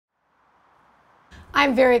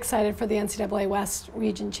I'm very excited for the NCAA West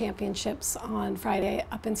Region Championships on Friday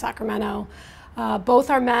up in Sacramento. Both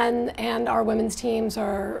our men and our women's teams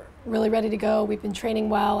are really ready to go. We've been training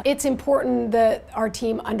well. It's important that our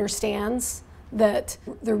team understands that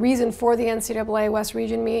the reason for the NCAA West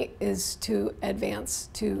Region meet is to advance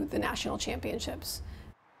to the national championships.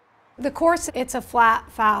 The course, it's a flat,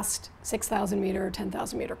 fast 6,000 meter,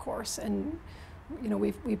 10,000 meter course, and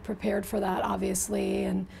we've prepared for that, obviously.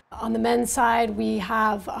 And on the men's side, we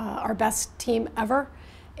have our best team ever,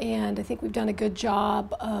 and I think we've done a good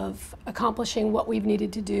job of accomplishing what we've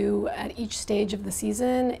needed to do at each stage of the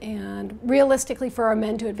season. And realistically, for our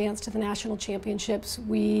men to advance to the national championships,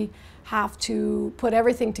 we have to put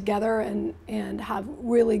everything together and have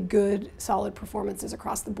really good, solid performances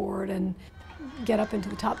across the board and get up into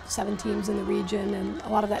the top 7 teams in the region. And a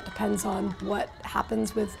lot of that depends on what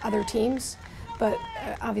happens with other teams. But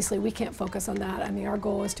obviously we can't focus on that. I mean, our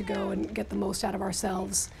goal is to go and get the most out of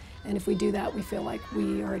ourselves. And if we do that, we feel like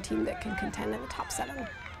we are a team that can contend in the top 7.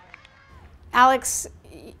 Alex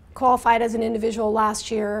qualified as an individual last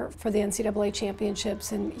year for the NCAA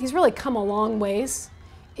championships, and he's really come a long ways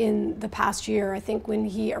in the past year. I think when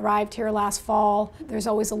he arrived here last fall, there's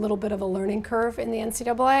always a little bit of a learning curve in the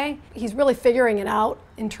NCAA. He's really figuring it out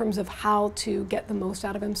in terms of how to get the most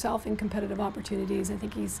out of himself in competitive opportunities. I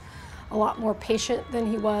think he's a lot more patient than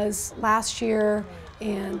he was last year,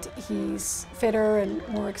 and he's fitter and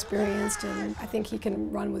more experienced, and I think he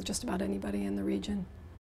can run with just about anybody in the region.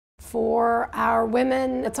 For our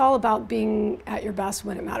women, it's all about being at your best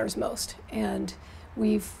when it matters most, and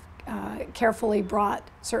we've carefully brought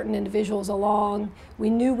certain individuals along. We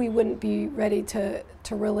knew we wouldn't be ready to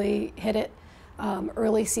really hit it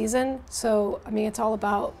early season, so I mean, it's all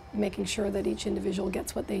about making sure that each individual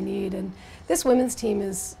gets what they need. And this women's team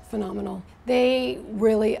is phenomenal. They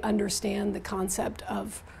really understand the concept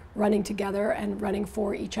of running together and running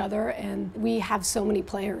for each other, and we have so many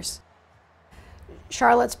players.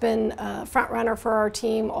 Charlotte's been a front runner for our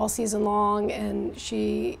team all season long, and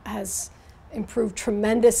she has improved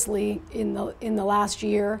tremendously in the last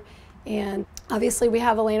year. And obviously we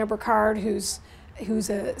have Elena Burkhardt, who's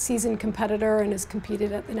a seasoned competitor and has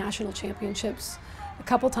competed at the national championships a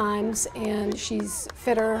couple times, and she's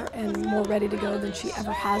fitter and more ready to go than she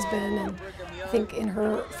ever has been. And I think in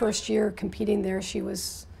her first year competing there, she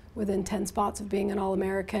was within 10 spots of being an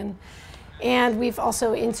All-American. And we've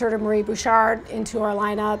also inserted Marie Bouchard into our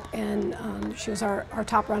lineup, and she was our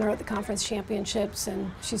top runner at the conference championships,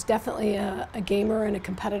 and she's definitely a gamer and a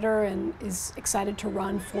competitor and is excited to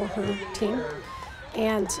run for her team.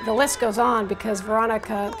 And the list goes on, because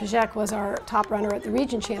Veronica Pajek was our top runner at the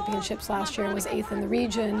region championships last year and was 8th in the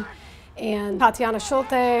region. And Tatiana Schulte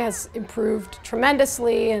has improved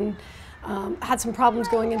tremendously and had some problems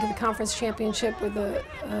going into the conference championship with a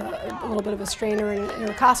little bit of a strainer in her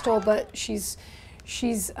intercostal, but she's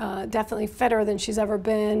definitely fitter than she's ever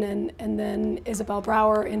been. And then Isabel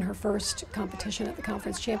Brower, in her first competition at the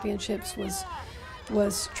conference championships,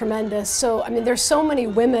 was tremendous. So, I mean, there's so many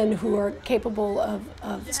women who are capable of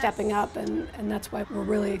stepping up, and that's why we're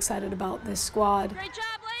really excited about this squad. Great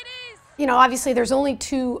job, ladies! You know, obviously there's only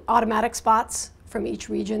 2 automatic spots from each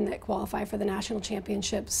region that qualify for the national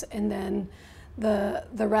championships, and then the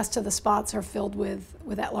rest of the spots are filled with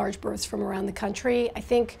at-large berths from around the country. I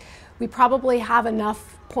think we probably have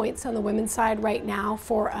enough points on the women's side right now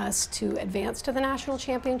for us to advance to the national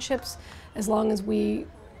championships, as long as we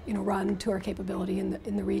run to our capability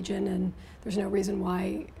in the region, and there's no reason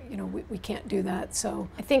why we can't do that. So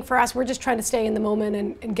I think for us, we're just trying to stay in the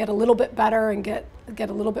moment and get a little bit better and get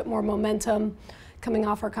a little bit more momentum coming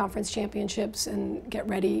off our conference championships and get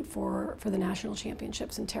ready for the national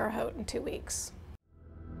championships in Terre Haute in 2 weeks.